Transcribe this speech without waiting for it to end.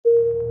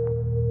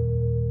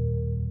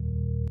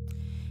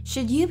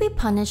Should you be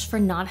punished for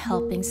not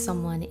helping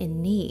someone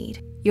in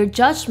need? Your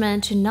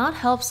judgment to not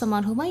help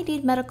someone who might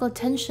need medical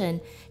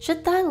attention,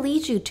 should that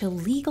lead you to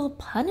legal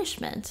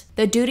punishment?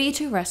 The duty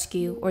to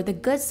rescue, or the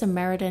Good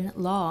Samaritan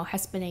law,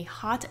 has been a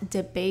hot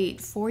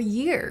debate for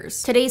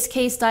years. Today's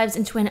case dives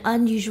into an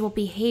unusual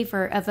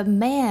behavior of a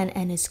man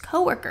and his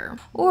coworker.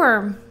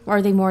 Or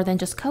are they more than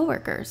just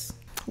coworkers?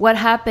 What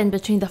happened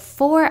between the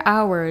 4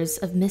 hours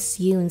of Miss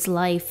Yoon's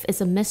life is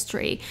a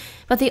mystery,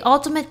 but the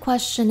ultimate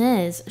question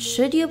is,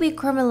 should you be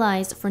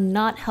criminalized for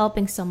not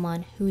helping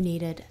someone who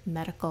needed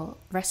medical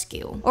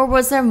rescue? Or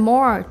was there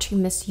more to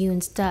Miss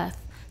Yoon's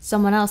death,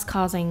 someone else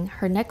causing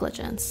her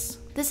negligence?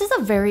 This is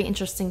a very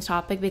interesting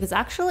topic because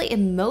actually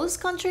in most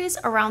countries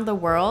around the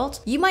world,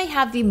 you might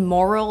have the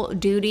moral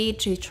duty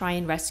to try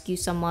and rescue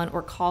someone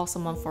or call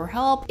someone for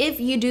help if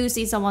you do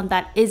see someone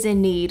that is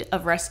in need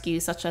of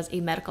rescue, such as a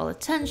medical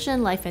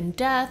attention, life and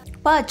death.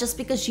 But just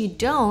because you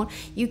don't,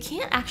 you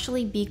can't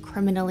actually be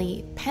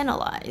criminally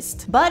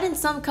penalized. But in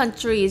some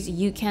countries,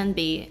 you can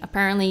be.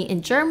 Apparently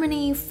in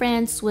Germany,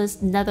 France,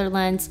 Swiss,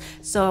 Netherlands,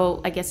 so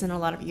I guess in a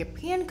lot of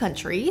European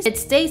countries, it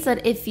states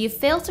that if you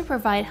fail to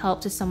provide help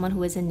to someone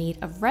who is in need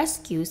of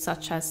rescue,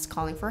 such as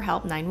calling for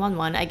help,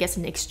 911, I guess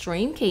in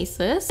extreme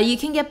cases, you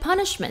can get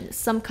punishment.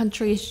 Some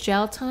countries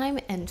jail time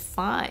and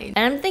fine.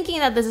 And I'm thinking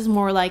that this is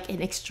more like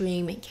in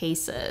extreme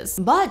cases.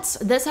 But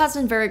this has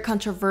been very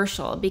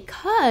controversial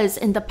because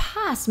in the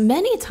past,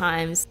 many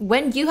times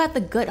when you had the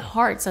good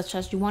heart, such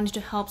as you wanted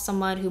to help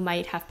someone who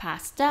might have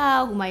passed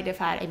out, who might have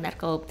had a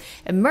medical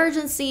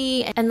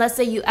emergency, and let's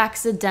say you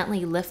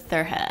accidentally lift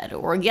their head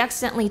or you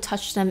accidentally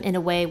touch them in a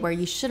way where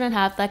you shouldn't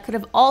have, that could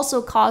have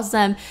also caused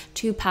them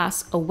to pass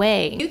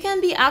away. You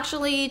can be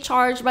actually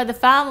charged by the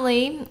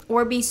family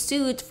or be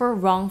sued for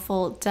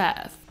wrongful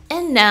death.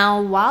 And now,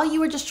 while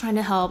you were just trying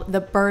to help, the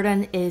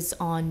burden is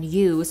on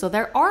you. So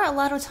there are a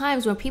lot of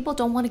times when people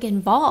don't want to get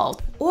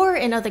involved. Or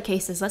in other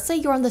cases, let's say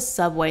you're on the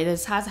subway,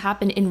 this has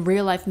happened in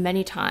real life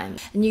many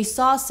times, and you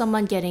saw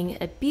someone getting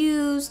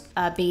abused,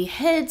 be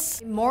hit.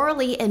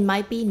 Morally, it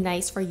might be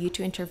nice for you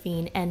to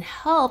intervene and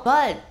help,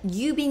 but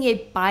you being a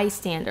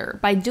bystander,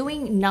 by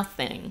doing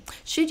nothing,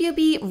 should you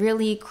be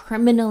really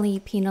criminally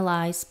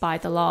penalized by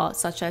the law,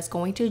 such as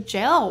going to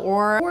jail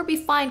or be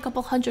fined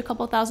couple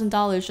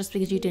 $1,000 just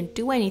because you didn't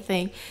do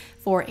anything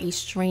for a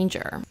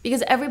stranger?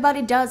 Because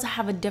everybody does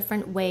have a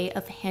different way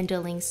of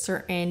handling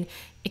certain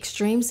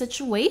extreme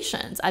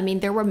situations. I mean,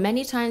 there were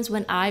many times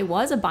when I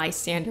was a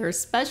bystander,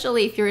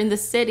 especially if you're in the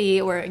city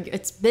or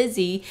it's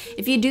busy.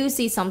 If you do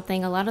see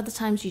something, a lot of the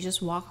times you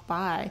just walk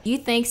by. You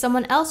think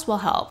someone else will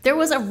help. There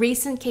was a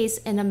recent case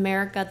in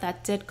America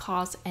that did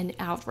cause an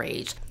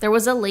outrage. There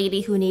was a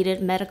lady who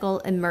needed medical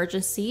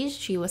emergencies.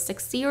 She was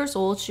 60 years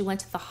old. She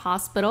went to the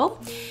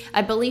hospital.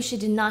 I believe she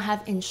did not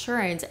have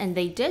insurance, and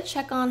they did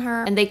check on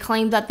her and they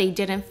claimed that they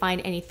didn't find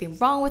anything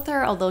wrong with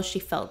her, although she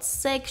felt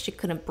sick. She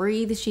couldn't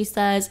breathe, she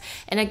says.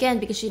 And again,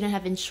 because she didn't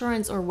have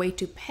insurance or way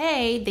to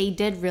pay, they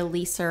did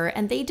release her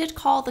and they did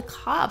call the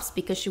cops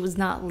because she was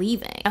not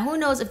leaving. Now, who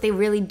knows if they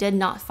really did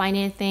not find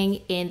anything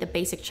in the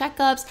basic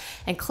checkups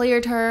and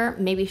cleared her.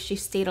 Maybe if she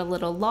stayed a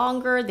little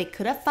longer, they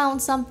could have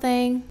found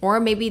something. Or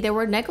maybe they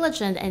were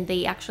negligent and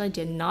they actually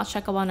did not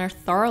check up on her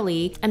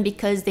thoroughly. And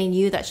because they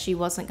knew that she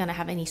wasn't going to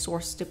have any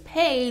source to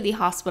pay the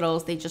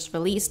hospitals, they just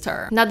released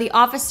her. Now, the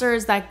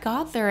officers that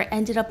got there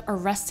ended up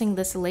arresting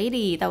this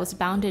lady that was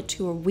bounded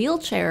to a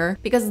wheelchair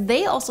because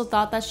they also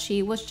thought that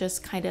she was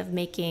just kind of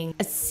making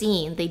a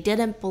scene. They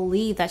didn't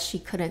believe that she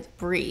couldn't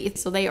breathe.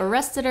 So they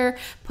arrested her,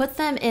 put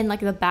them in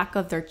like the back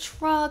of their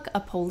truck, a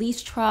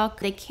police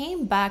truck. They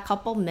came back a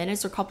couple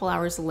minutes or a couple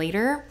hours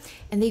later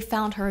and they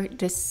found her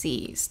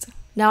deceased.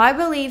 Now, I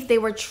believe they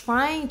were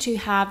trying to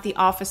have the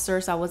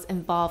officers that was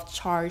involved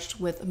charged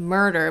with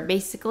murder,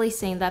 basically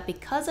saying that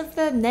because of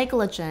the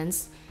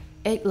negligence,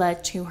 it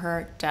led to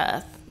her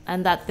death,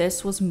 and that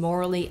this was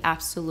morally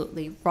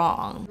absolutely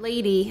wrong.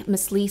 Lady,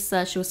 Miss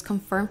Lisa, she was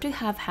confirmed to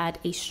have had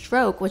a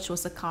stroke, which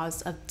was the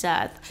cause of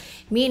death,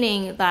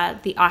 meaning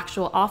that the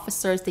actual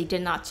officers, they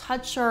did not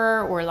touch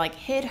her or like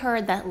hit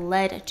her, that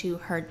led to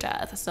her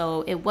death.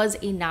 So it was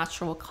a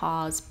natural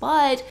cause.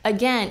 But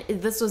again,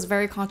 this was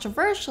very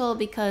controversial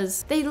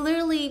because they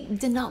literally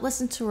did not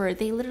listen to her.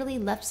 They literally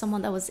left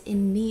someone that was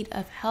in need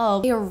of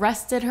help. They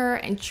arrested her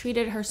and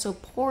treated her so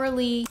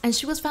poorly, and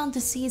she was found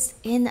deceased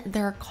in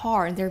their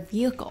car, in their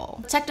vehicle.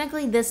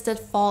 Technically, this did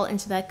fall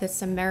into that Good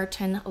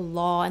Samaritan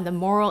law and the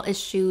moral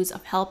issues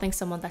of helping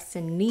someone that's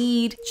in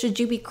need. Should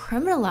you be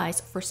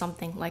criminalized for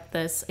something like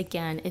this?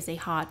 Again, is a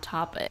hot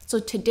topic. So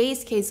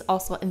today's case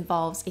also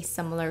involves a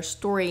similar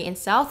story in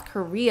South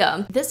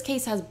Korea. This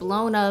case has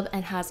blown up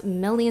and has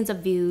millions of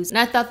views, and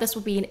I thought this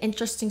would be an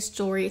interesting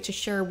story to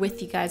share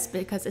with you guys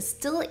because it's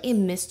still a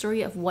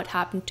mystery of what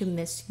happened to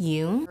Miss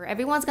Yoon.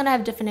 Everyone's gonna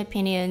have different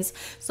opinions,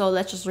 so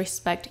let's just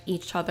respect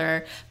each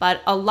other.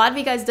 But a lot of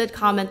you guys did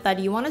comment that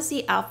you you want to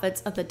see outfits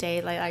of the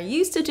day like I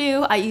used to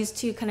do, I used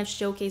to kind of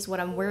showcase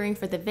what I'm wearing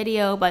for the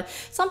video, but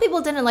some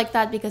people didn't like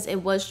that because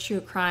it was true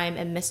crime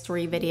and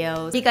mystery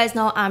videos. You guys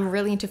know I'm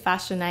really into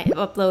fashion. I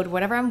upload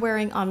whatever I'm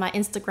wearing on my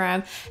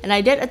Instagram, and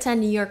I did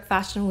attend New York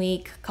Fashion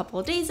Week a couple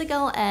of days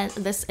ago, and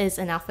this is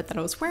an outfit that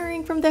I was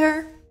wearing from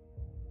there.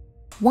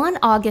 One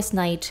August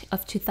night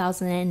of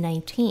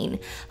 2019,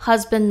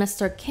 husband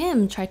Mr.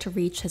 Kim tried to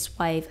reach his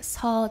wife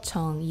Seo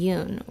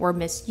Jung-yoon, or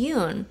Miss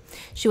Yoon.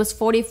 She was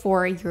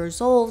 44 years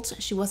old.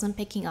 She wasn't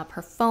picking up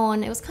her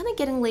phone. It was kind of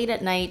getting late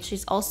at night.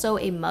 She's also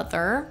a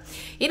mother.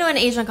 You know, in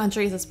Asian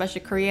countries,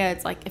 especially Korea,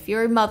 it's like if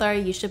you're a mother,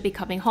 you should be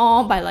coming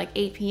home by like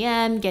 8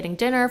 p.m., getting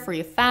dinner for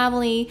your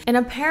family. And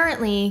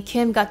apparently,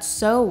 Kim got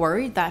so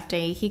worried that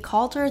day, he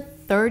called her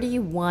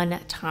 31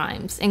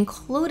 times,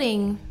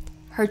 including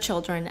her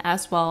children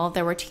as well.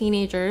 They were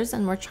teenagers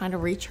and were trying to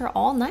reach her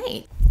all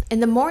night. In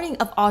the morning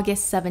of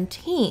August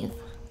 17th,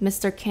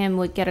 Mr. Kim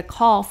would get a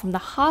call from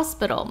the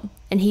hospital,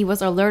 and he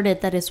was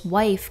alerted that his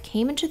wife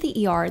came into the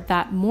ER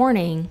that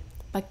morning,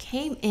 but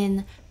came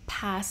in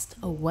passed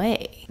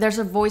away. There's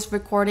a voice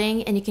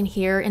recording, and you can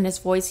hear in his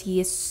voice he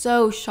is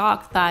so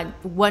shocked that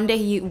one day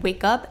you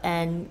wake up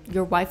and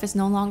your wife is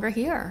no longer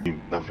here.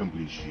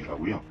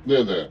 남편분이시라고요?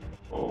 네네.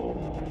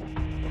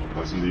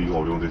 말씀드리기가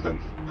어려운데 일단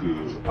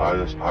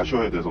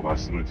아셔야 돼서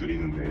말씀을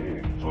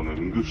드리는데 저는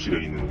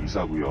응급실에 있는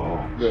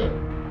의사고요.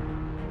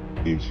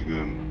 네.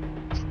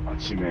 지금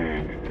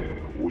아침에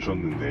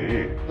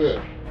오셨는데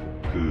네.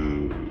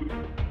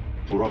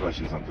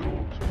 돌아가신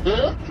상태로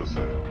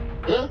주셨어요.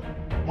 네?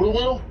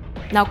 뭐라고요?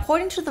 Now,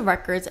 according to the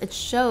records, it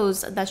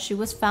shows that she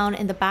was found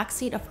in the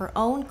backseat of her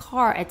own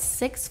car at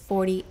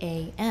 6:40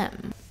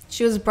 a.m.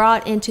 She was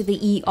brought into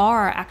the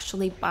ER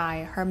actually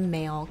by her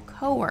male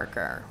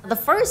coworker. The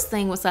first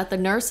thing was that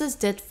the nurses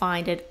did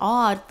find it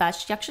odd that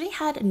she actually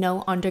had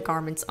no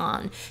undergarments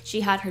on. She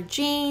had her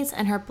jeans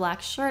and her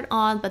black shirt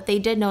on, but they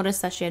did notice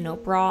that she had no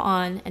bra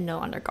on and no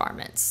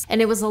undergarments.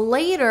 And it was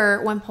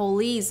later when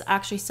police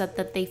actually said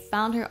that they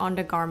found her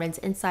undergarments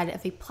inside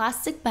of a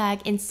plastic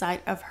bag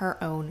inside of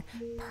her own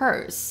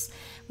purse,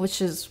 which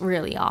is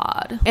really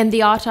odd. In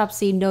the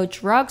autopsy, no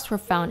drugs were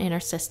found in her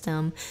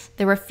system.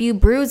 There were a few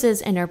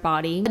bruises in her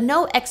body, but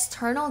no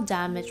external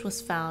damage was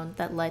found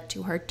that led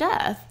to her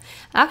death.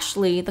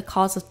 Actually, the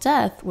cause of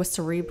death was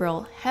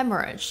cerebral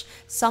hemorrhage,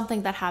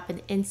 something that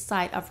happened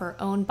inside of her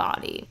own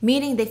body,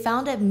 meaning they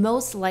found it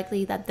most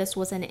likely that this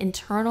was an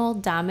internal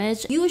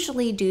damage,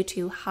 usually due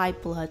to high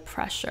blood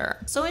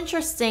pressure. So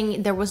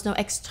interesting, there was no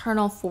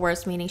external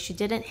force, meaning she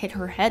didn't hit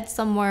her head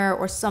somewhere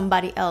or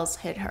somebody else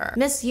hit her.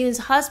 Miss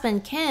Yoon's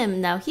husband, Kim,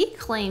 now he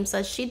claims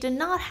that she did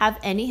not have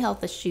any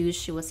health issues.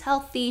 She was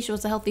healthy. She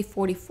was a healthy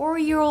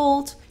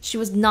 44-year-old. She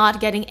was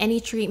not getting any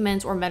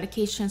treatments or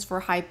medications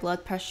for high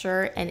blood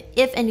pressure, and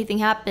if anything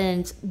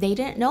happened, they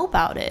didn't know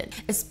about it.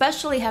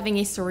 Especially having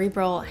a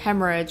cerebral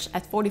hemorrhage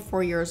at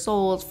 44 years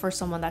old for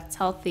someone that's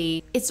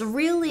healthy, it's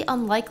really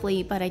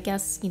unlikely, but I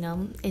guess, you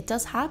know, it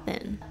does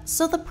happen.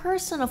 So the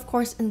person, of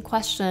course, in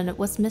question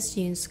was Miss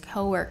Yoon's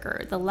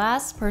coworker, the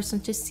last person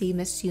to see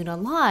Miss Yoon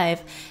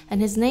alive,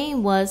 and his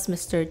name was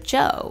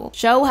Mr.Jo.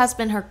 Jo has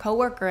been her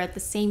coworker at the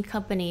same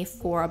company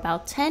for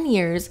about 10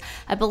 years.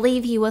 I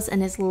believe he was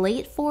in his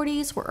late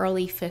 40s or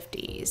early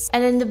 50s.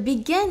 And in the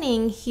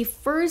beginning, he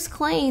first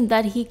claimed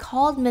that he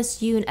called Miss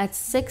Yoon at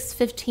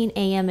 6:15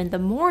 a.m. in the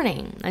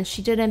morning and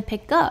she didn't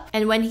pick up.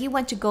 And when he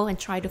went to go and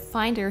try to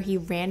find her, he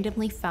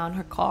randomly found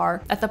her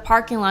car at the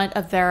parking lot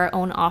of their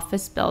own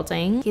office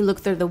building. He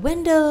looked through the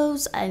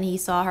windows and he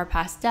saw her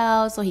passed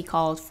out, so he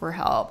called for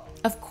help.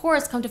 Of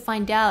course, come to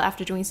find out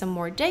after doing some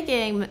more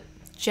digging,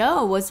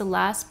 Jo was the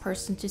last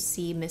person to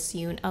see Miss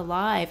Yoon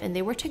alive, and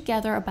they were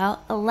together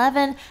about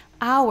 11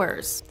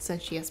 hours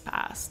since she has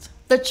passed.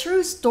 The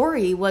true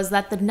story was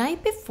that the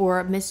night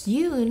before, Miss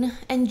Yoon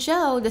and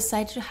Jo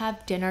decided to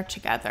have dinner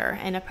together,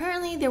 and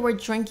apparently they were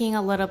drinking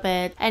a little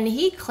bit, and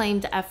he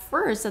claimed at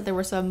first that there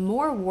was some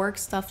more work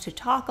stuff to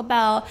talk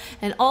about,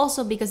 and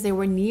also because they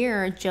were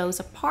near Jo's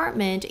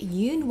apartment,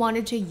 Yoon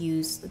wanted to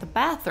use the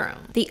bathroom.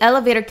 The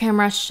elevator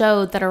camera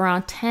showed that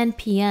around 10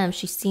 p.m.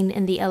 she's seen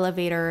in the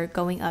elevator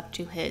going up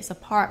to his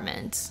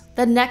apartment.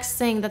 The next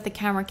thing that the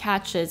camera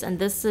catches, and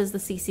this is the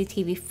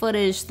CCTV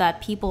footage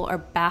that people are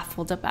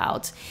baffled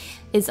about,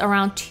 is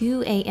around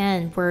 2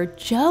 a.m. where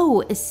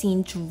Jo is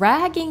seen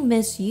dragging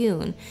Miss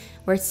Yoon,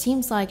 where it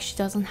seems like she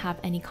doesn't have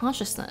any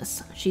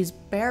consciousness. She's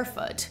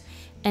barefoot.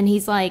 And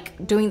he's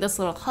like doing this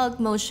little hug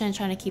motion,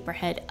 trying to keep her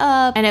head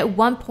up. And at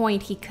one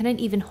point, he couldn't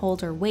even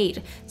hold her weight,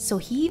 so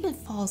he even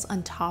falls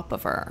on top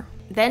of her.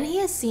 Then he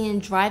is seen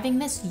driving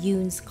Miss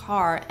Yoon's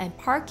car and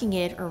parking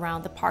it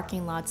around the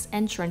parking lot's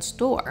entrance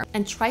door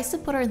and tries to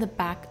put her in the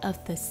back of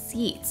the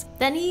seats.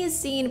 Then he is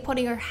seen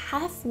putting her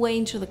halfway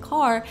into the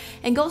car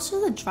and goes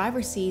to the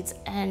driver's seats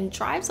and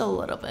drives a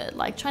little bit,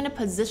 like trying to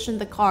position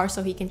the car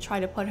so he can try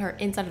to put her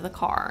inside of the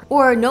car.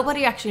 Or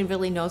nobody actually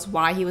really knows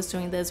why he was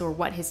doing this or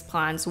what his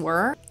plans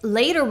were.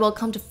 Later, we'll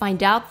come to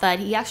find out that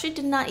he actually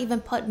did not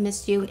even put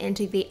Miss Yoon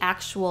into the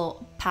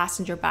actual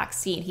passenger back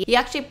seat. He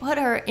actually put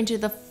her into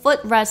the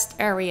footrest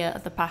area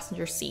of the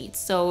passenger seat.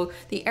 So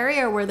the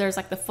area where there's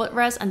like the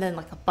footrest and then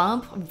like a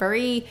bump,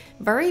 very,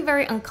 very,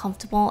 very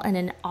uncomfortable and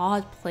an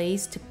odd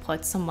place to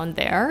put someone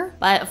there.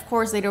 But of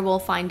course, later we'll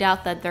find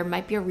out that there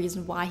might be a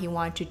reason why he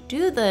wanted to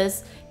do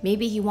this.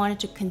 Maybe he wanted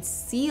to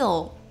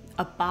conceal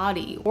a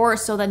body, or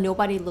so that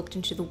nobody looked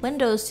into the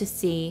windows to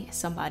see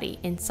somebody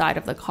inside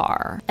of the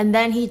car. And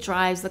then he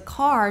drives the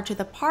car to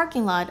the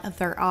parking lot of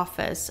their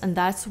office, and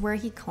that's where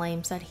he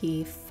claims that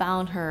he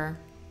found her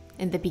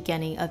in the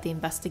beginning of the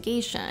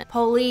investigation.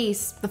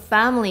 Police, the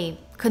family,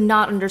 could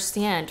not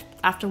understand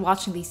after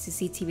watching these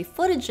CCTV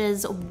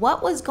footages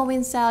what was going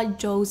inside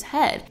Jo's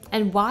head,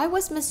 and why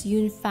was Miss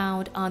Yoon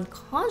found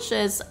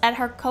unconscious at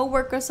her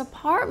co-worker's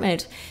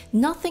apartment.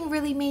 Nothing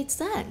really made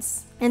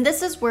sense. And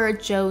this is where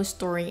Jo's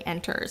story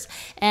enters,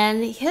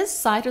 and his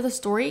side of the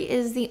story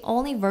is the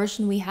only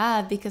version we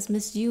have because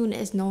Miss Yoon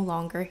is no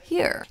longer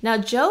here. Now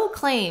Jo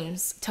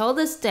claims till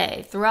this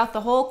day throughout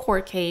the whole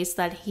court case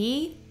that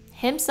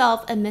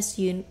himself and Miss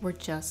Yoon were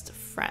just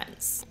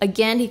friends.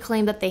 Again, he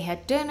claimed that they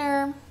had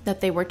dinner, that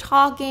they were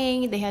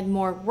talking, they had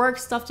more work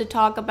stuff to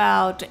talk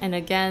about, and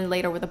again,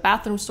 later with the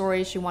bathroom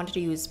story, she wanted to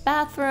use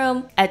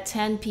bathroom at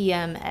 10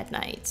 p.m. at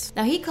night.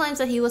 Now, he claims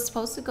that he was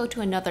supposed to go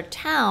to another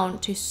town,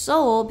 to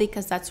Seoul,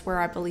 because that's where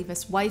I believe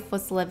his wife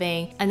was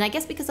living, and I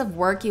guess because of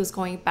work, he was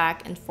going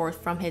back and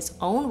forth from his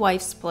own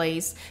wife's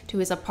place to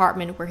his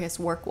apartment where his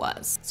work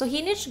was. So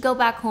he needed to go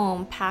back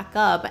home, pack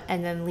up,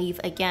 and then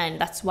leave again.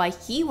 That's why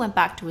he went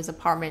back to his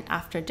apartment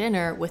after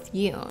dinner with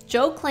Yoon.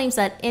 Jo claims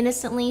that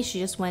innocently she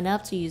just went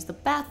up to use the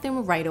bathroom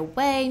right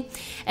away,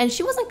 and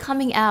she wasn't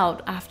coming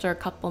out after a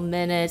couple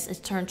minutes.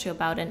 It turned to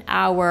about an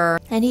hour,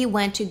 and he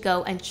went to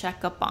go and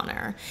check up on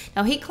her.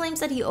 Now he claims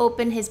that he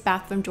opened his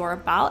bathroom door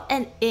about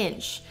an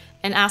inch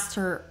and asked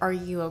her, "Are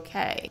you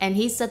okay?" And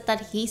he said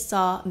that he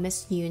saw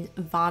Miss Yoon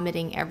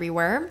vomiting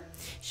everywhere.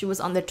 She was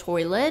on the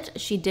toilet.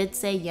 She did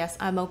say, "Yes,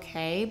 I'm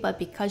okay," but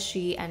because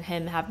she and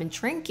him have been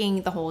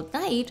drinking the whole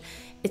night,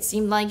 it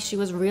seemed like she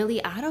was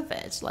really out of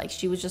it. Like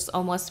she was just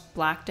almost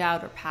blacked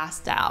out or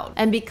passed out.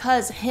 And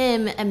because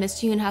him and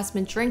Miss Yoon has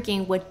been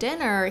drinking with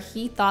dinner,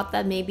 he thought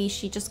that maybe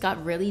she just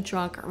got really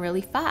drunk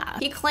really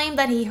fast. He claimed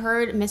that he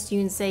heard Miss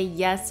Yoon say,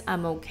 "Yes,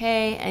 I'm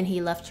okay," and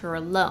he left her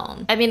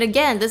alone. I mean,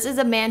 again, this is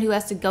a man who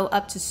has to go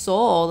up to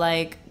Seoul.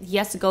 Like he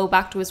has to go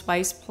back to his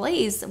wife's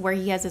place where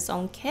he has his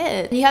own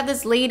kid. And you have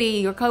this lady,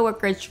 your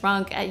coworker,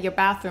 drunk at your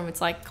bathroom. It's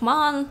like, come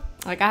on.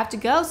 Like, I have to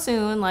go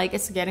soon, like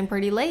it's getting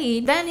pretty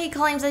late. Then he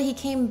claims that he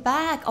came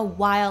back a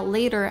while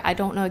later, I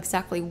don't know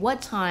exactly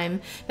what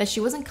time, but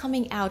she wasn't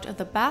coming out of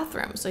the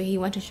bathroom. So he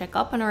went to check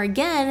up on her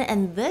again,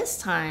 and this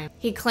time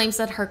he claims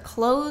that her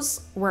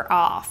clothes were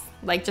off.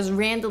 Like just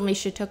randomly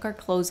she took her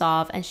clothes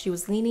off and she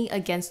was leaning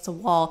against the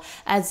wall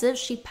as if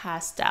she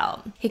passed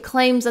out. He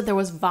claims that there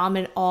was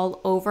vomit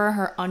all over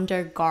her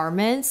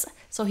undergarments,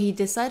 so he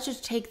decided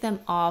to take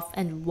them off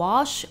and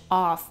wash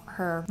off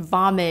her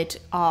vomit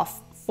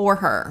off for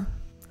her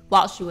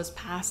while she was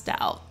passed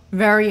out.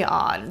 Very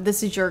odd.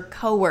 This is your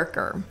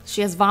coworker.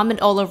 She has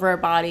vomit all over her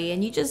body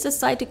and you just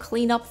decide to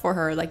clean up for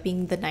her, like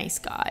being the nice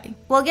guy.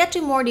 We'll get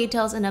to more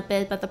details in a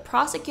bit, but the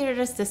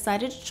prosecutors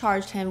decided to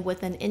charge him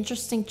with an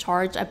interesting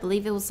charge. I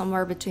believe it was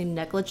somewhere between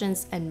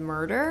negligence and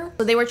murder.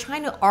 So they were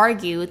trying to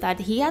argue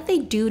that he had the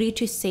duty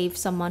to save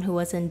someone who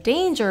was in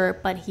danger,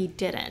 but he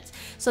didn't.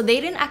 So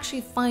they didn't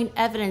actually find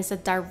evidence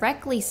that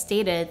directly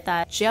stated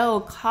that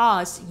Jo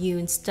caused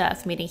Yoon's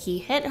death, meaning he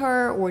hit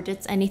her or did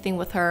anything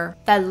with her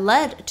that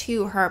led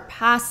to her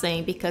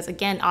passing, because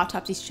again,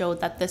 autopsies showed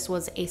that this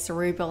was a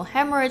cerebral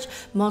hemorrhage,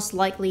 most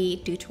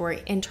likely due to her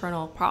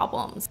internal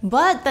problems,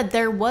 but that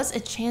there was a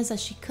chance that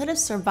she could have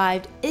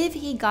survived if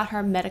he got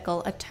her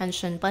medical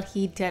attention, but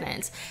he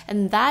didn't.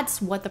 And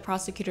that's what the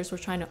prosecutors were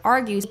trying to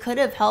argue. He could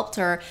have helped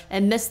her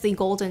and missed the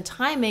golden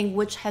timing,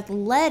 which had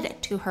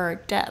led to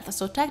her death.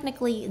 So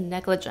technically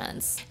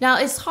negligence. Now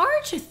it's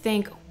hard to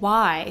think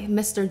why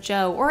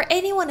Mr.Jo or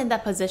anyone in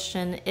that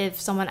position,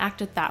 if someone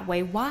acted that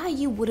way, why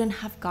you wouldn't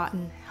have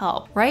gotten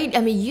help, right?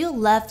 I mean, you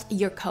left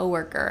your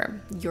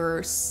coworker,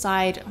 your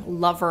side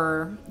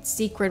lover,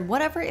 secret,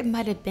 whatever it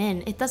might have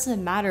been. It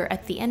doesn't matter.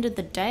 At the end of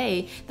the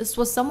day, this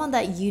was someone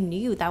that you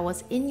knew, that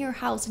was in your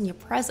house, in your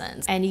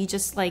presence, and you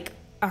just like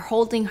are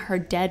holding her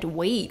dead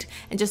weight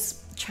and just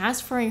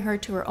transferring her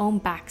to her own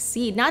back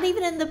seat, not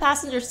even in the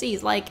passenger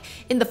seats, like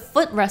in the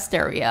footrest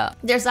area.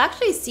 There's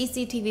actually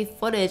CCTV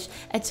footage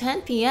at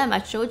 10 p.m.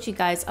 I showed you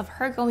guys of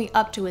her going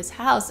up to his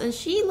house, and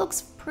she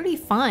looks pretty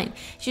fine.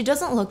 She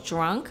doesn't look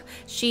drunk.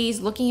 She's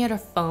looking at her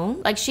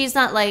phone. Like she's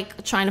not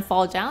like trying to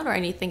fall down or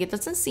anything. It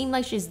doesn't seem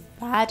like she's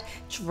that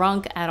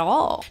drunk at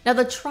all. Now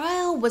the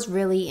trial was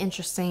really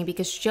interesting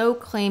because Jo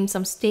claimed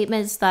some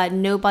statements that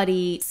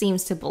nobody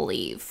seems to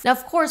believe. Now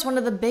of course, one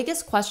of the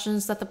biggest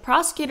questions that the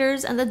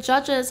prosecutors and the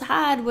judges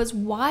had was,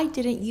 why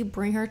didn't you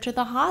bring her to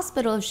the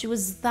hospital if she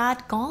was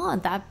that gone,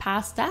 that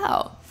passed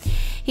out?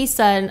 He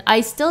said,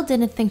 "I still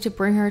didn't think to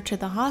bring her to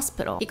the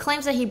hospital." He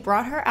claims that he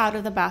brought her out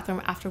of the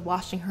bathroom after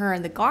washing her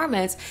and the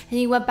garments, and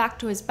he went back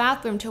to his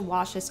bathroom to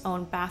wash his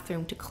own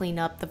bathroom to clean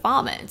up the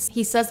vomits.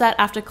 He says that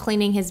after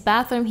cleaning his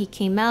bathroom, he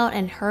came out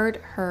and heard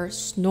her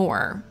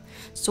snore.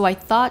 "So I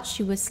thought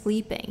she was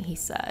sleeping," he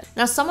said.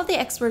 Now, some of the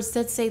experts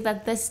did say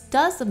that this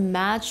does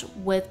match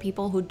with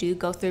people who do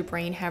go through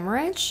brain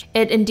hemorrhage.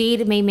 It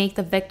indeed may make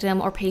the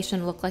victim or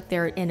patient look like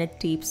they're in a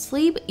deep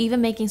sleep,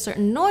 even making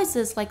certain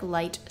noises like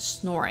light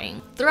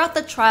snoring. Throughout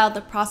the trial,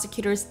 the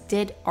prosecutors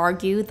did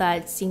argue that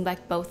it seemed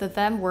like both of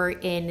them were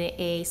in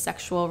a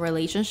sexual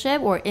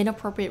relationship or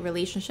inappropriate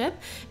relationship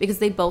because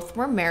they both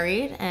were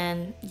married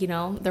and, you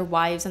know, their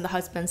wives and the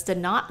husbands did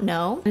not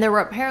know. And there were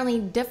apparently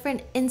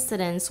different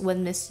incidents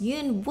when Miss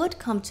Yoon would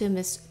come to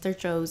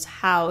Mr.Jo's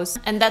house,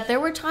 and that there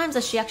were times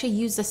that she actually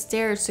used the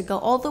stairs to go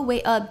all the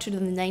way up to the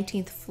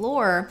 19th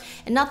floor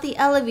and not the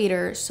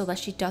elevator so that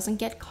she doesn't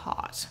get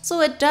caught.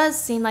 So it does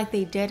seem like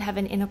they did have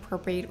an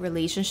inappropriate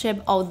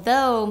relationship,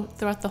 although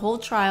throughout the whole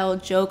trial,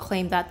 Jo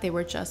claimed that they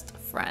were just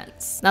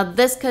friends. Now,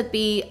 this could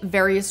be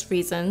various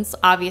reasons.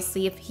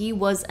 Obviously, if he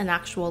was an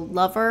actual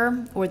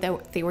lover or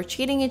that they were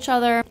cheating each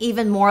other,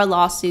 even more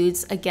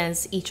lawsuits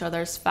against each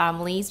other's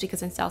families,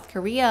 because in South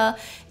Korea,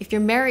 if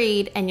you're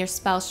married and your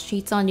spouse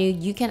cheats on you,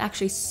 you can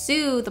actually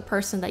sue the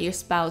person that your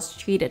spouse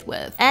cheated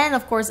with. And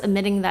of course,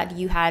 admitting that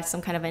you had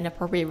some kind of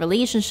inappropriate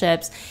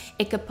relationships,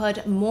 it could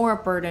put more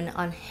burden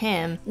on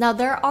him. Now,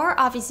 there are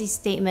obviously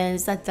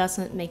statements that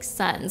doesn't make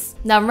sense.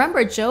 Now,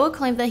 remember, Jo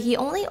claimed that he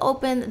only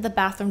opened the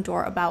bathroom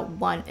door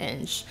about 1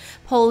 inch.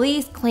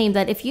 Police claim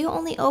that if you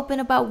only open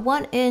about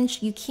 1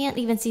 inch, you can't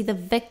even see the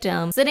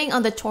victim sitting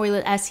on the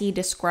toilet as he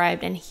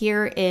described. And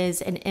here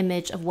is an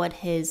image of what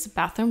his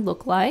bathroom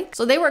looked like.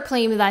 So they were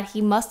claiming that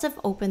he must have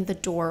opened the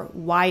door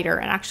wider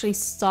and actually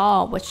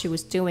saw what she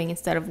was doing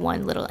instead of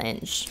 1 little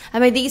inch. I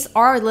mean, these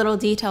are little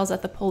details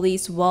that the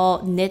police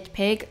will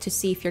nitpick to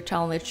see if you're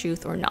telling the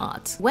truth or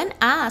not. When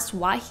asked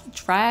why he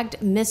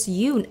dragged Miss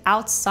Yoon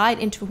outside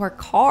into her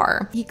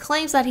car, he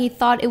claims that he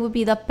thought it would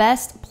be the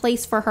best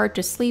place for her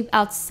to sleep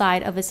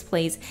outside of his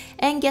place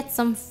and get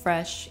some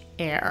fresh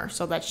air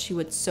so that she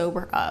would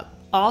sober up.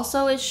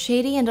 Also, it's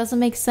shady and doesn't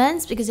make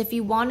sense because if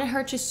you wanted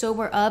her to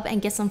sober up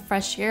and get some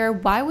fresh air,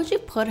 why would you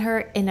put her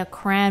in a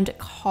crammed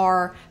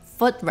car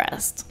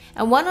footrest?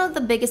 And one of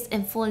the biggest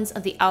influence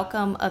of the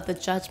outcome of the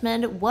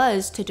judgment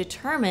was to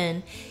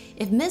determine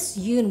if Miss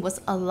Yoon was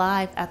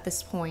alive at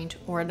this point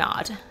or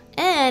not,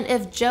 and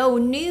if Jo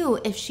knew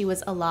if she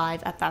was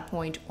alive at that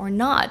point or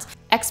not.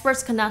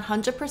 Experts could not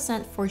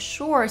 100% for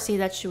sure say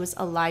that she was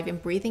alive and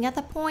breathing at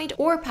that point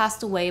or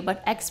passed away,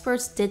 but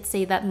experts did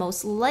say that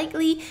most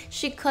likely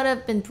she could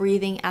have been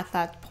breathing at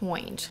that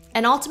point.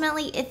 And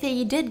ultimately, if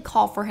they did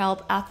call for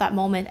help at that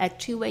moment at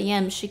 2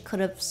 a.m., she could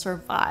have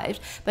survived,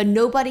 but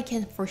nobody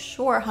can for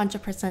sure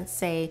 100%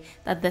 say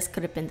that this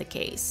could have been the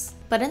case.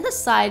 But in the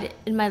side,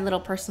 in my little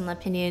personal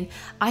opinion,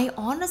 I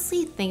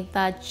honestly think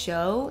that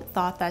Jo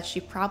thought that she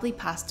probably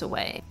passed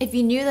away. If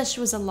you knew that she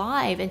was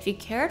alive and if you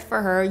cared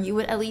for her, you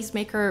would at least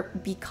make her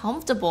be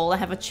comfortable and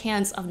have a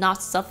chance of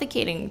not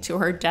suffocating to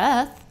her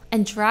death.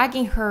 And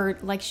dragging her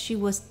like she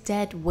was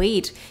dead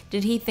weight,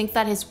 did he think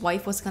that his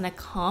wife was gonna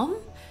come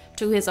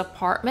to his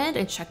apartment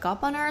and check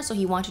up on her, so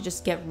he wanted to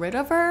just get rid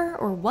of her,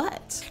 or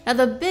what? Now,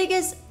 the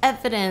biggest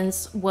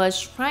evidence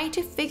was trying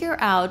to figure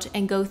out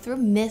and go through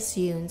Miss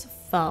Yoon's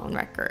phone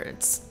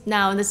records.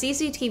 Now, in the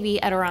CCTV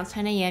at around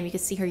 10 a.m., you can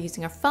see her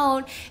using her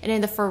phone, and in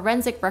the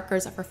forensic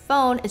records of her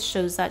phone, it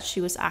shows that she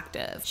was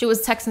active. She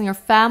was texting her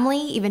family,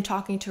 even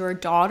talking to her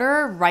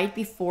daughter right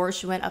before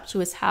she went up to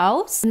his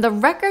house. And the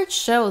records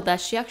show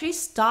that she actually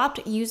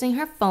stopped using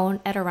her phone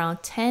at around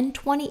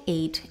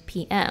 10:28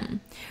 p.m.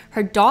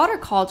 Her daughter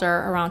called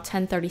her around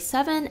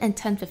 10:37 and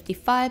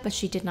 10:55, but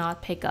she did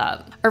not pick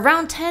up.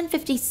 Around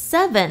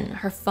 10:57,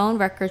 her phone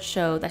records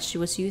show that she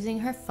was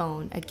using her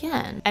phone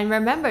again. And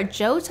remember,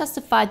 Jo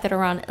testified that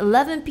around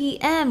 11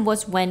 p.m.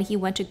 was when he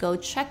went to go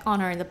check on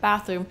her in the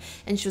bathroom,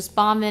 and she was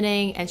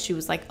vomiting and she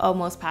was like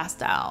almost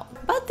passed out.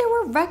 But there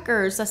were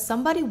records that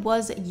somebody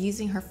was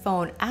using her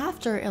phone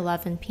after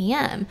 11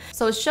 p.m.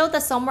 So it showed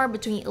that somewhere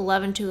between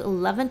 11 to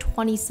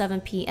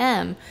 11:27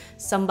 p.m.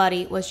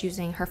 somebody was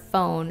using her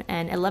phone,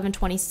 and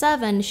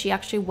 11:27 she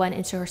actually went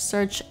into her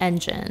search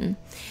engine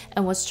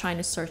and was trying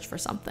to search for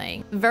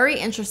something. Very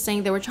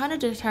interesting. They were trying to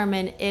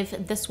determine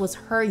if this was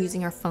her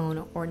using her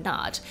phone or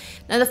not.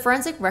 Now, the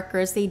forensic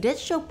records, they did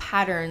show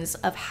patterns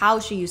of how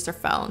she used her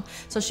phone.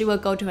 So she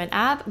would go to an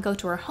app, go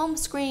to her home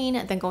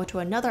screen, then go to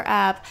another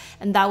app,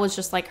 and that was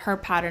just like her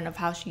pattern of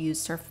how she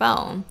used her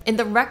phone. In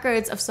the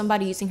records of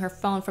somebody using her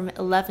phone from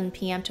 11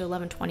 p.m. to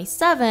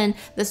 11:27,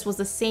 this was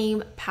the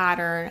same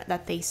pattern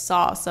that they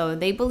saw. So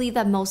they believe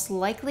that most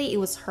likely it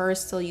was her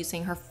still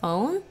using her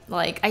phone.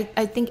 Like,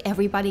 I think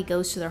everybody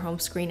goes to their home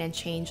screen and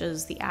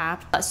changes the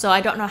app. So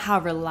I don't know how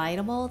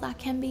reliable that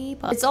can be,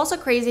 but it's also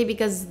crazy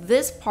because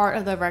this part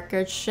of the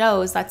record show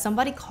shows that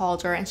somebody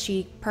called her and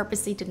she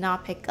purposely did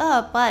not pick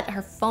up, but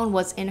her phone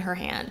was in her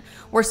hand.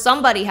 Or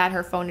somebody had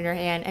her phone in her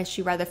hand and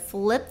she rather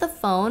flipped the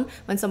phone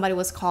when somebody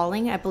was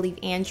calling. I believe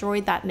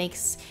Android, that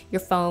makes your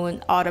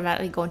phone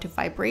automatically go into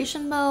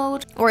vibration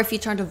mode, or if you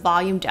turn the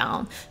volume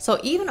down. So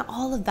even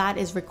all of that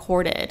is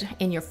recorded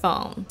in your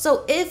phone.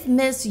 So if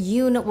Miss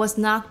Yoon was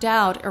knocked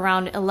out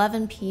around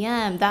 11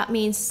 p.m., that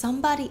means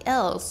somebody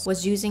else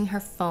was using her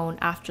phone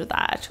after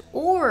that.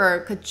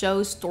 Or could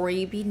Jo's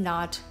story be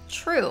not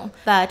true?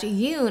 That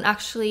Yoon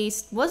actually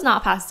was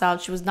not passed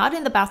out, she was not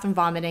in the bathroom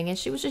vomiting, and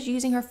she was just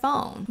using her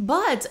phone.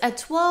 But at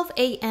 12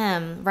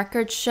 a.m.,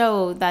 records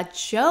show that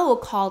Jo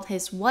called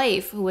his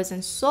wife, who was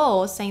in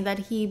Seoul, saying that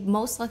he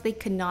most likely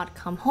could not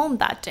come home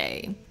that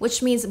day.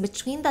 Which means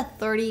between that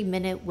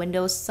 30-minute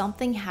window,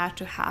 something had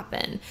to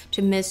happen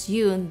to Miss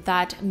Yoon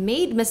that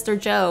made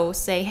Mr.Jo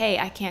say, hey,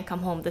 I can't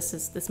come home,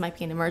 this might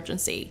be an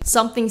emergency.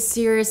 Something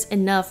serious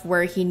enough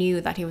where he knew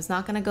that he was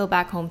not gonna go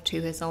back home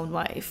to his own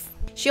wife.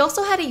 She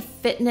also had a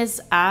fitness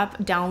app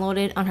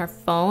downloaded on her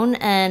phone,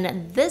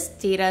 and this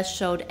data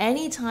showed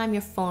anytime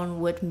your phone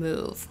would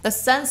move. The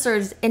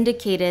sensors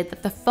indicated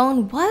that the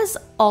phone was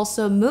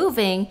also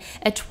moving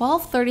at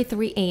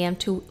 12:33 a.m.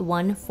 to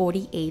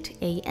 1:48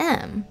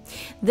 a.m.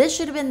 This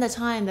should have been the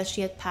time that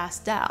she had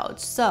passed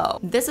out. So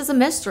this is a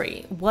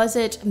mystery. Was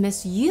it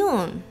Miss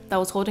Yoon that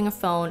was holding her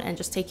phone and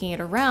just taking it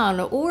around,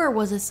 or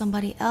was it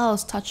somebody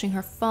else touching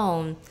her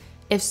phone?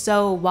 If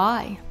so,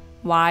 why?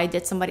 Why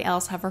did somebody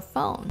else have her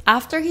phone?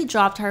 After he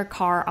dropped her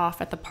car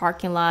off at the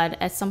parking lot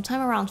at sometime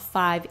around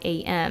 5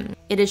 a.m.,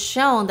 it is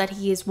shown that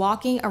he is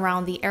walking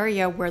around the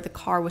area where the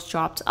car was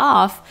dropped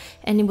off,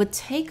 and he would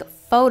take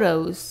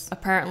photos.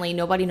 Apparently,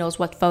 nobody knows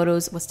what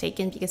photos was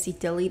taken because he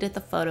deleted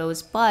the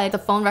photos, but the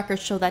phone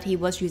records show that he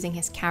was using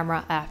his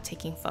camera app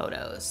taking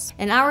photos.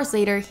 And hours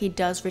later, he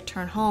does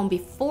return home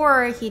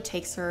before he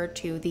takes her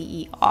to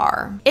the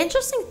ER.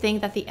 Interesting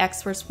thing that the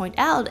experts point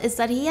out is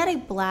that he had a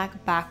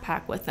black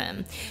backpack with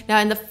him. Now,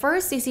 in the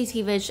first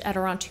CCTV at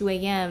around 2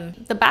 a.m.,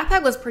 the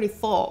backpack was pretty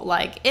full.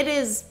 Like, it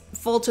is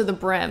full to the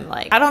brim.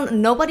 Like,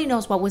 nobody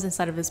knows what was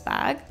inside of his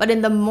bag. But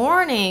in the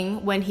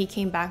morning, when he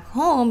came back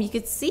home, you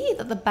could see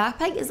that the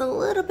backpack is a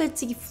little bit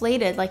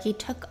deflated, like he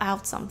took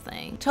out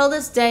something. Till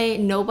this day,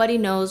 nobody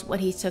knows what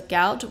he took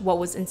out, what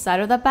was inside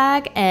of the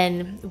bag,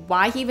 and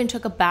why he even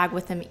took a bag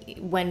with him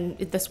when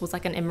this was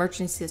like an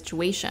emergency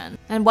situation.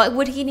 And what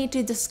would he need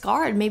to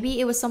discard?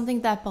 Maybe it was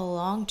something that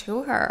belonged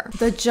to her.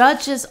 The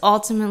judges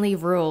ultimately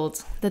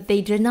ruled that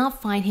they did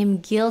not find him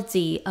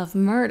guilty of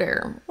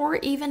murder or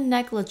even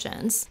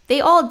negligence. They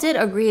all did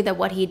agree that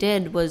what he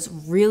did was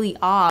really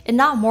odd and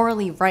not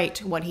morally right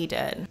what he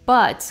did,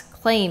 but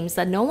claims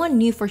that no one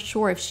knew for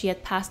sure if she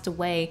had passed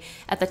away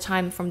at the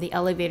time from the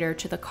elevator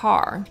to the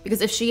car.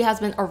 Because if she has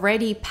been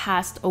already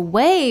passed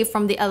away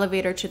from the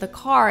elevator to the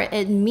car,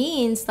 it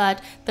means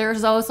that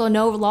there's also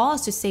no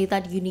laws to say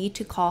that you need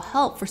to call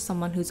help for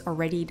someone who's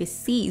already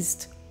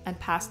deceased and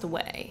passed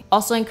away.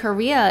 Also in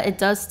Korea, it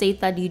does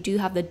state that you do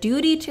have the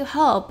duty to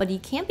help, but you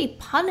can't be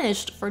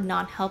punished for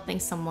not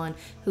helping someone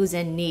who's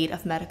in need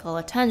of medical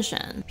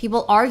attention.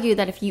 People argue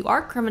that if you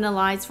are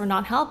criminalized for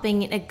not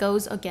helping, it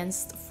goes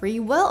against free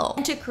will.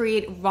 And to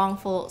create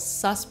wrongful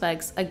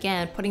suspects,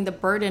 again, putting the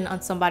burden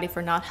on somebody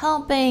for not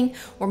helping,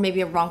 or maybe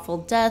a wrongful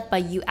death by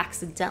you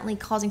accidentally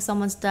causing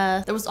someone's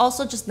death. There was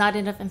also just not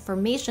enough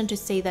information to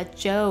say that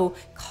Jo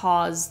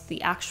caused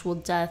the actual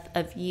death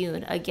of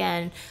Yoon.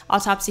 Again,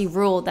 autopsy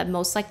ruled that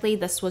most likely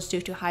this was due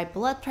to high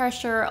blood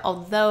pressure,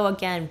 although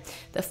again,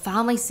 the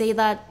family say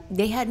that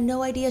they had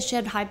no idea she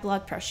had high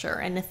blood pressure,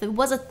 and if it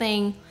was a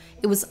thing,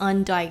 it was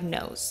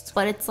undiagnosed.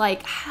 But it's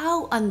like,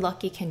 how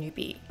unlucky can you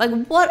be?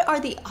 Like, what are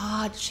the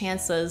odd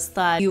chances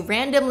that you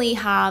randomly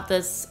have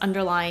this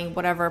underlying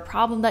whatever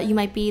problem that you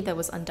might be that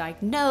was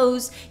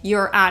undiagnosed?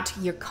 You're at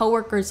your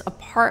coworker's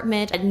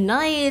apartment at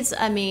night.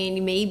 I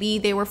mean, maybe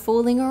they were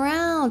fooling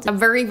around. A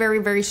very, very,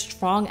 very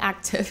strong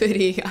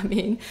activity. I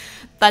mean,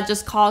 that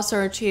just caused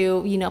her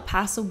to, you know,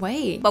 pass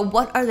away. But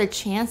what are the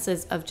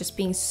chances of just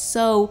being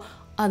so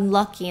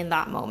unlucky in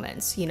that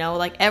moment? You know,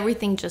 like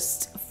everything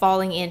just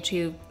falling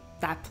into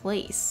that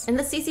place. In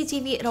the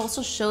CCTV, it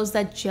also shows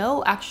that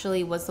Jo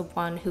actually was the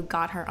one who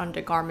got her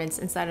undergarments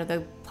inside of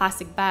the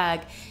plastic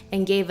bag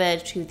and gave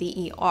it to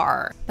the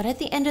ER. But at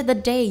the end of the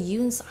day,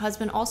 Yoon's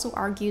husband also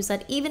argues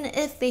that even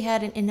if they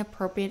had an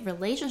inappropriate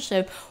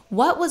relationship,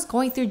 what was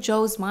going through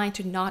Jo's mind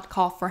to not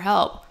call for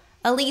help?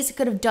 At least he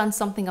could have done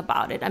something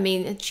about it. I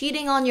mean,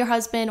 cheating on your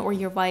husband or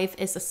your wife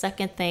is the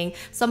second thing.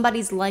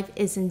 Somebody's life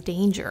is in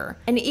danger.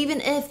 And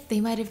even if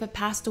they might have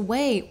passed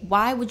away,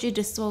 why would you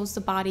dispose the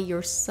body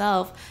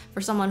yourself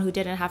for someone who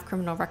didn't have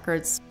criminal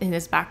records in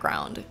his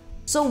background?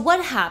 So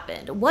what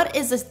happened? What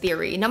is this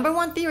theory? Number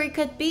one theory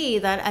could be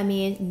that, I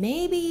mean,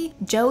 maybe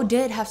Jo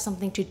did have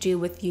something to do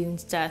with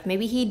Yoon's death.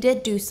 Maybe he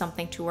did do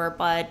something to her,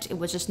 but it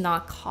was just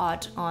not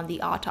caught on the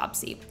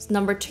autopsy. So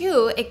number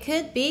two, it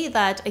could be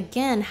that,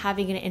 again,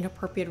 having an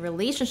inappropriate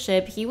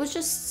relationship, he was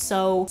just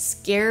so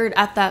scared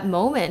at that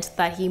moment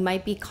that he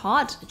might be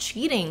caught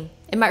cheating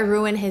It might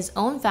ruin his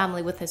own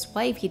family with his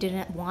wife. He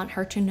didn't want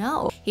her to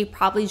know. He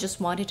probably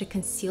just wanted to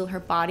conceal her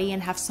body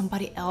and have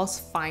somebody else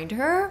find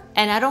her.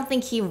 And I don't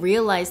think he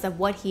realized that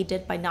what he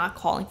did by not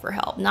calling for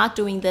help, not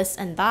doing this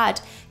and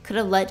that, could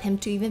have led him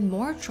to even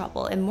more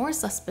trouble and more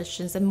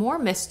suspicions and more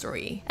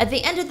mystery. At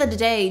the end of the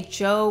day,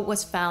 Joe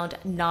was found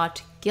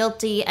not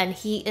guilty and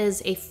he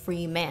is a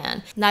free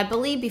man. Now, I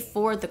believe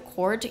before the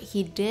court,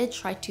 he did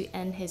try to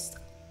end his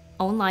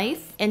own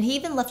life, and he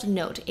even left a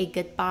note, a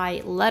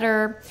goodbye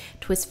letter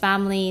to his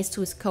families, to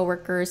his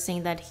co-workers,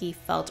 saying that he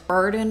felt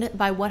burdened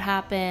by what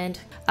happened.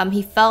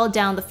 He fell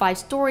down the 5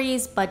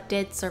 stories but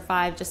did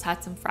survive, just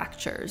had some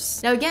fractures.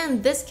 Now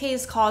again, this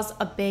case caused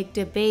a big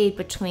debate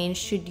between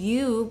should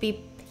you be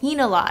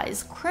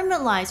penalized,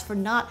 criminalized for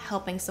not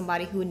helping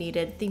somebody who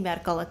needed the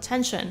medical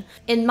attention.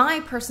 In my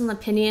personal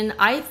opinion,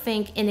 I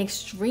think in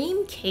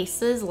extreme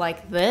cases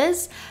like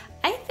this,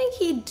 I think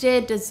he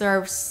did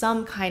deserve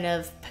some kind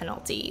of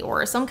penalty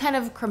or some kind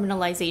of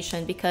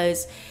criminalization,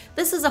 because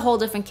this is a whole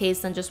different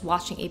case than just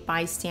watching a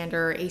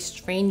bystander, a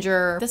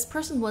stranger. This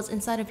person was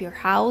inside of your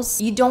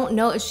house. You don't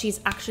know if she's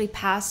actually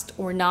passed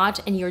or not,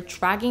 and you're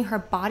dragging her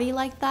body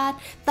like that.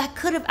 That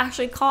could have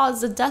actually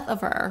caused the death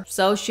of her.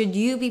 So should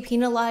you be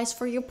penalized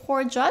for your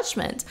poor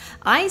judgment?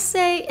 I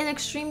say in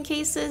extreme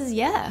cases,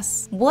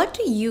 yes. What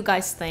do you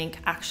guys think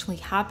actually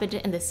happened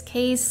in this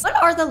case?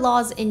 What are the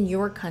laws in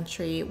your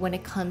country when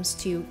it comes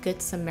to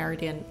Good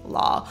Samaritan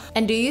law?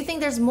 And do you think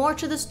there's more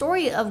to the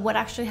story of what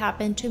actually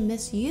happened to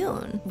Miss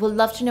Yoon? Would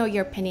love to know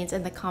your opinions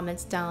in the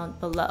comments down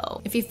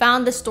below. If you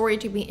found this story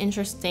to be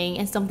interesting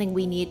and something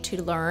we need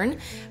to learn,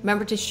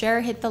 remember to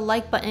share, hit the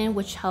like button,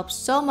 which helps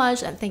so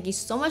much, and thank you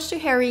so much to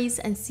Harry's,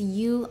 and see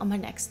you on my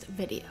next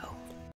video.